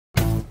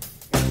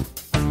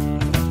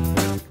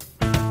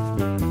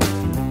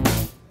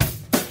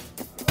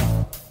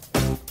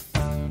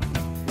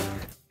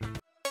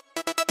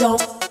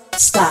don't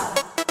stop.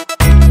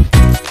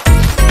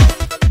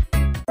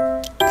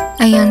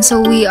 Ayan,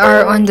 so we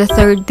are on the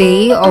third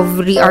day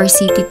of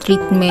RCT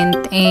treatment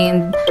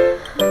and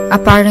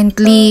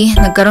apparently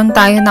nagkaroon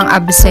tayo ng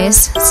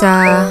abscess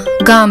sa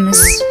gums.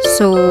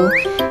 So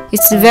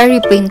it's very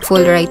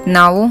painful right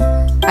now.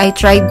 I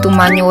tried to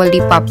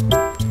manually pop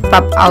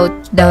out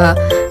the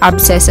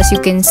abscess as you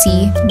can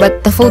see,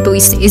 but the photo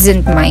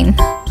isn't mine.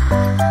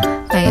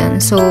 Ayan,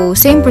 so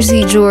same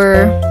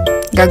procedure,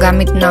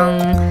 gagamit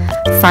ng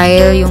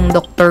file yung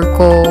doctor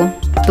ko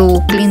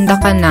to clean the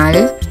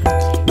canal.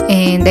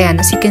 And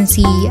ayan, as you can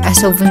see,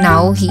 as of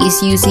now, he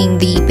is using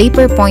the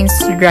paper points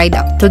to dry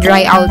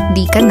out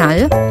the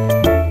canal.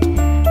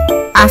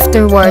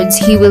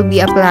 Afterwards, he will be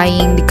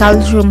applying the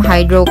calcium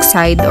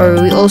hydroxide, or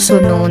we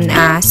also known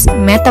as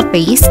meta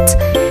paste,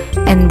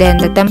 and then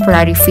the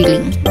temporary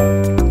filling.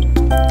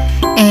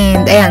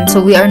 And ayan,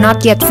 so we are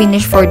not yet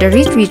finished for the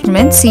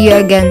retreatment. See you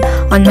again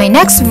on my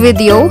next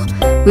video.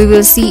 We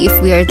will see if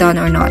we are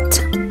done or not.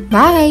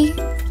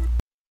 Bye!